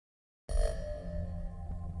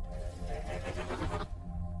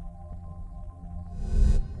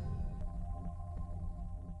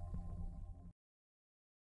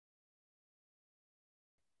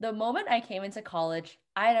The moment I came into college,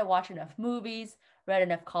 I had watched enough movies, read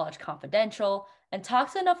enough College Confidential, and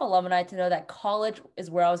talked to enough alumni to know that college is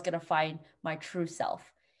where I was going to find my true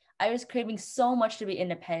self. I was craving so much to be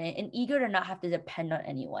independent and eager to not have to depend on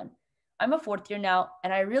anyone. I'm a fourth year now,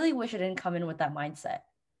 and I really wish I didn't come in with that mindset.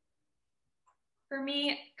 For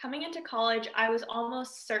me, coming into college, I was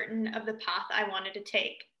almost certain of the path I wanted to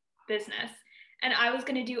take, business. And I was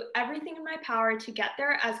going to do everything in my power to get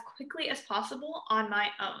there as quickly as possible on my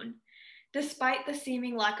own. Despite the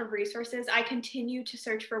seeming lack of resources, I continued to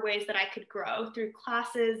search for ways that I could grow through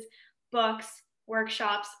classes, books,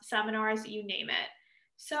 workshops, seminars, you name it.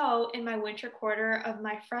 So, in my winter quarter of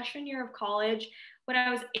my freshman year of college, when I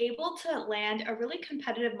was able to land a really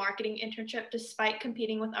competitive marketing internship despite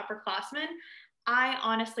competing with upperclassmen, I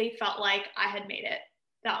honestly felt like I had made it.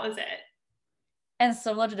 That was it. And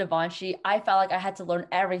similar to Devanshi, I felt like I had to learn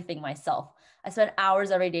everything myself. I spent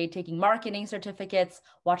hours every day taking marketing certificates,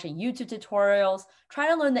 watching YouTube tutorials, trying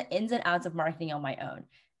to learn the ins and outs of marketing on my own.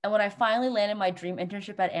 And when I finally landed my dream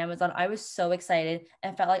internship at Amazon, I was so excited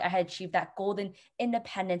and felt like I had achieved that golden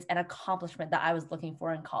independence and accomplishment that I was looking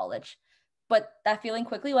for in college. But that feeling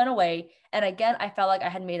quickly went away. And again, I felt like I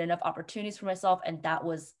had made enough opportunities for myself, and that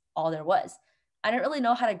was all there was. I didn't really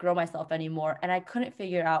know how to grow myself anymore, and I couldn't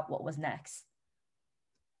figure out what was next.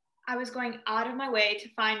 I was going out of my way to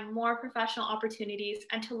find more professional opportunities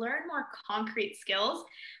and to learn more concrete skills.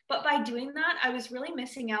 But by doing that, I was really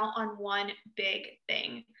missing out on one big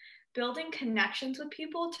thing: building connections with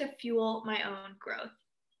people to fuel my own growth.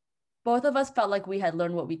 Both of us felt like we had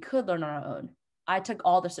learned what we could learn on our own. I took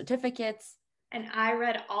all the certificates, And I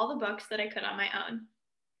read all the books that I could on my own.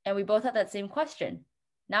 and we both had that same question.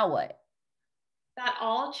 Now what? That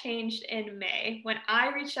all changed in May when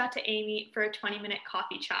I reached out to Amy for a 20-minute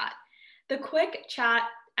coffee chat. The quick chat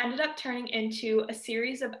ended up turning into a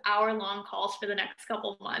series of hour-long calls for the next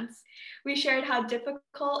couple of months. We shared how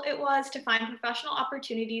difficult it was to find professional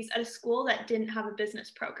opportunities at a school that didn't have a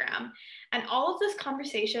business program. And all of this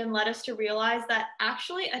conversation led us to realize that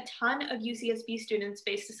actually a ton of UCSB students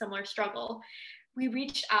faced a similar struggle. We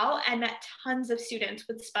reached out and met tons of students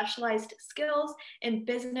with specialized skills in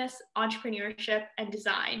business, entrepreneurship, and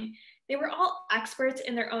design. They were all experts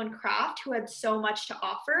in their own craft who had so much to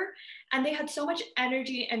offer, and they had so much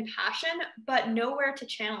energy and passion, but nowhere to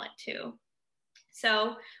channel it to.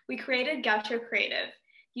 So we created Gaucho Creative,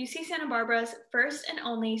 UC Santa Barbara's first and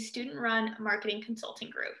only student-run marketing consulting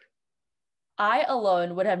group. I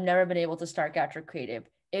alone would have never been able to start Gatra Creative.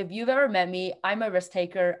 If you've ever met me, I'm a risk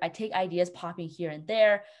taker. I take ideas popping here and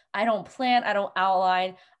there. I don't plan, I don't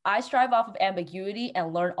outline. I strive off of ambiguity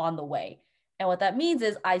and learn on the way. And what that means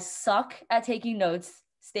is I suck at taking notes,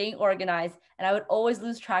 staying organized, and I would always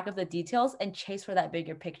lose track of the details and chase for that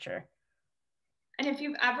bigger picture. And if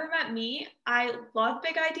you've ever met me, I love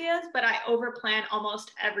big ideas, but I overplan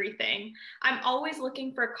almost everything. I'm always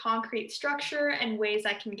looking for concrete structure and ways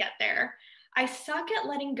I can get there. I suck at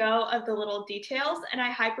letting go of the little details and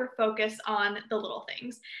I hyper focus on the little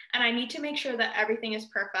things. And I need to make sure that everything is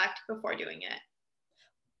perfect before doing it.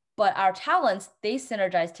 But our talents, they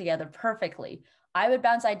synergize together perfectly. I would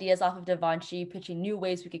bounce ideas off of Devanshi, pitching new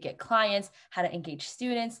ways we could get clients, how to engage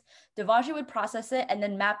students. Devanshi would process it and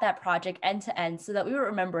then map that project end to end so that we would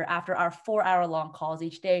remember after our 4 hour long calls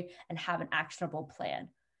each day and have an actionable plan.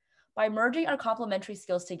 By merging our complementary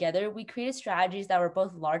skills together, we created strategies that were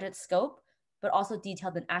both large at scope, but also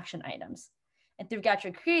detailed in action items. And through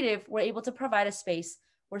Gatra Creative, we're able to provide a space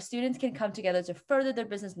where students can come together to further their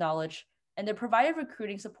business knowledge, and they're provided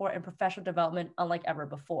recruiting support and professional development unlike ever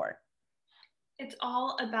before. It's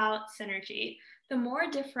all about synergy. The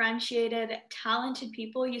more differentiated, talented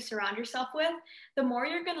people you surround yourself with, the more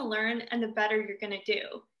you're going to learn and the better you're going to do.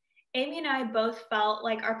 Amy and I both felt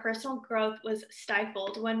like our personal growth was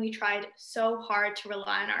stifled when we tried so hard to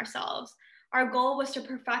rely on ourselves. Our goal was to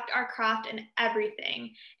perfect our craft in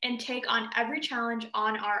everything and take on every challenge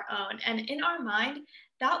on our own. And in our mind,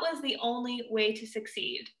 that was the only way to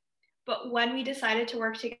succeed. But when we decided to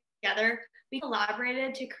work together, we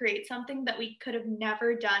collaborated to create something that we could have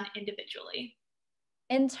never done individually.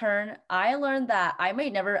 In turn, I learned that I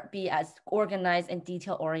might never be as organized and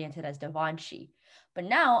detail oriented as Devanshi, but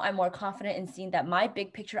now I'm more confident in seeing that my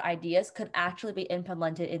big picture ideas could actually be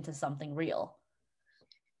implemented into something real.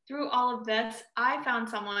 Through all of this, I found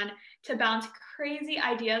someone to bounce crazy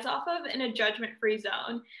ideas off of in a judgment free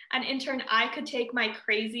zone. And in turn, I could take my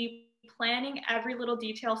crazy planning every little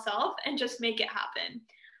detail self and just make it happen.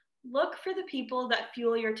 Look for the people that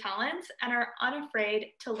fuel your talents and are unafraid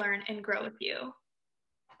to learn and grow with you.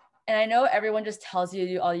 And I know everyone just tells you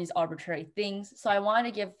to do all these arbitrary things, so I want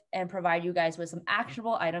to give and provide you guys with some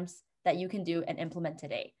actionable items that you can do and implement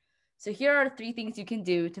today. So here are 3 things you can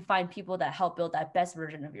do to find people that help build that best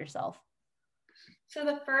version of yourself. So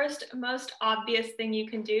the first most obvious thing you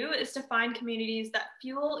can do is to find communities that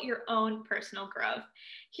fuel your own personal growth.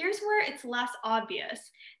 Here's where it's less obvious.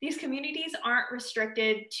 These communities aren't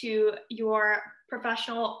restricted to your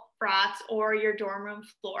professional frats or your dorm room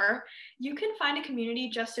floor. You can find a community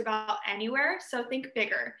just about anywhere, so think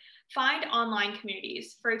bigger. Find online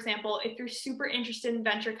communities. For example, if you're super interested in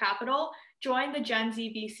venture capital, join the Gen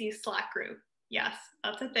Z VC Slack group. Yes,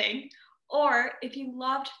 that's a thing. Or if you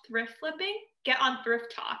loved thrift flipping, get on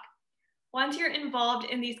Thrift Talk. Once you're involved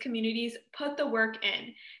in these communities, put the work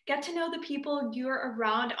in. Get to know the people you're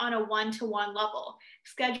around on a one-to-one level.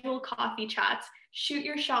 Schedule coffee chats, shoot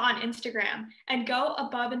your shot on Instagram, and go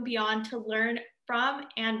above and beyond to learn from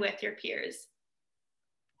and with your peers.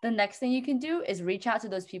 The next thing you can do is reach out to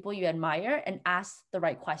those people you admire and ask the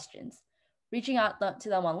right questions. Reaching out to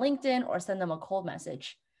them on LinkedIn or send them a cold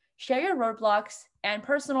message. Share your roadblocks and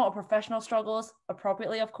personal or professional struggles,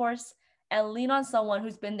 appropriately, of course, and lean on someone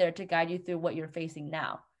who's been there to guide you through what you're facing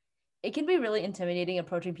now. It can be really intimidating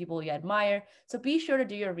approaching people you admire, so be sure to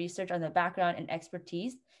do your research on their background and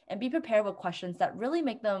expertise and be prepared with questions that really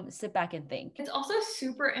make them sit back and think. It's also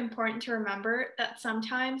super important to remember that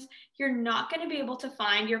sometimes you're not going to be able to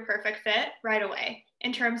find your perfect fit right away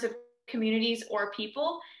in terms of communities or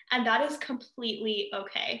people, and that is completely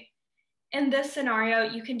okay. In this scenario,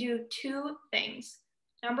 you can do 2 things.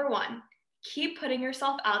 Number 1, keep putting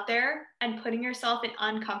yourself out there and putting yourself in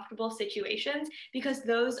uncomfortable situations because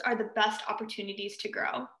those are the best opportunities to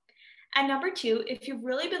grow. And number 2, if you've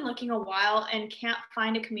really been looking a while and can't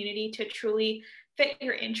find a community to truly fit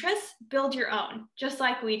your interests, build your own, just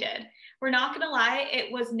like we did. We're not gonna lie, it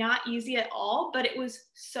was not easy at all, but it was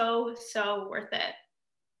so worth it.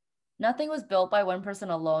 Nothing was built by one person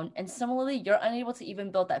alone, and similarly, you're unable to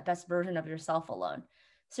even build that best version of yourself alone.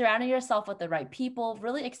 Surrounding yourself with the right people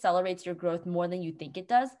really accelerates your growth more than you think it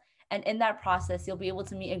does, and in that process, you'll be able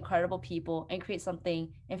to meet incredible people and create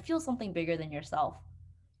something and feel something bigger than yourself.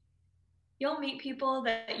 You'll meet people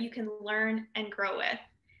that you can learn and grow with.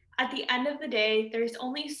 At the end of the day, there's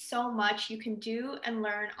only so much you can do and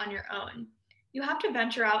learn on your own. You have to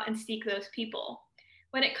venture out and seek those people.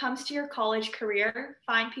 When it comes to your college career,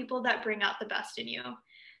 find people that bring out the best in you.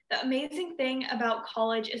 The amazing thing about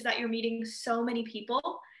college is that you're meeting so many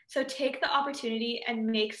people, so take the opportunity and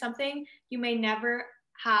make something you may never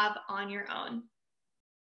have on your own.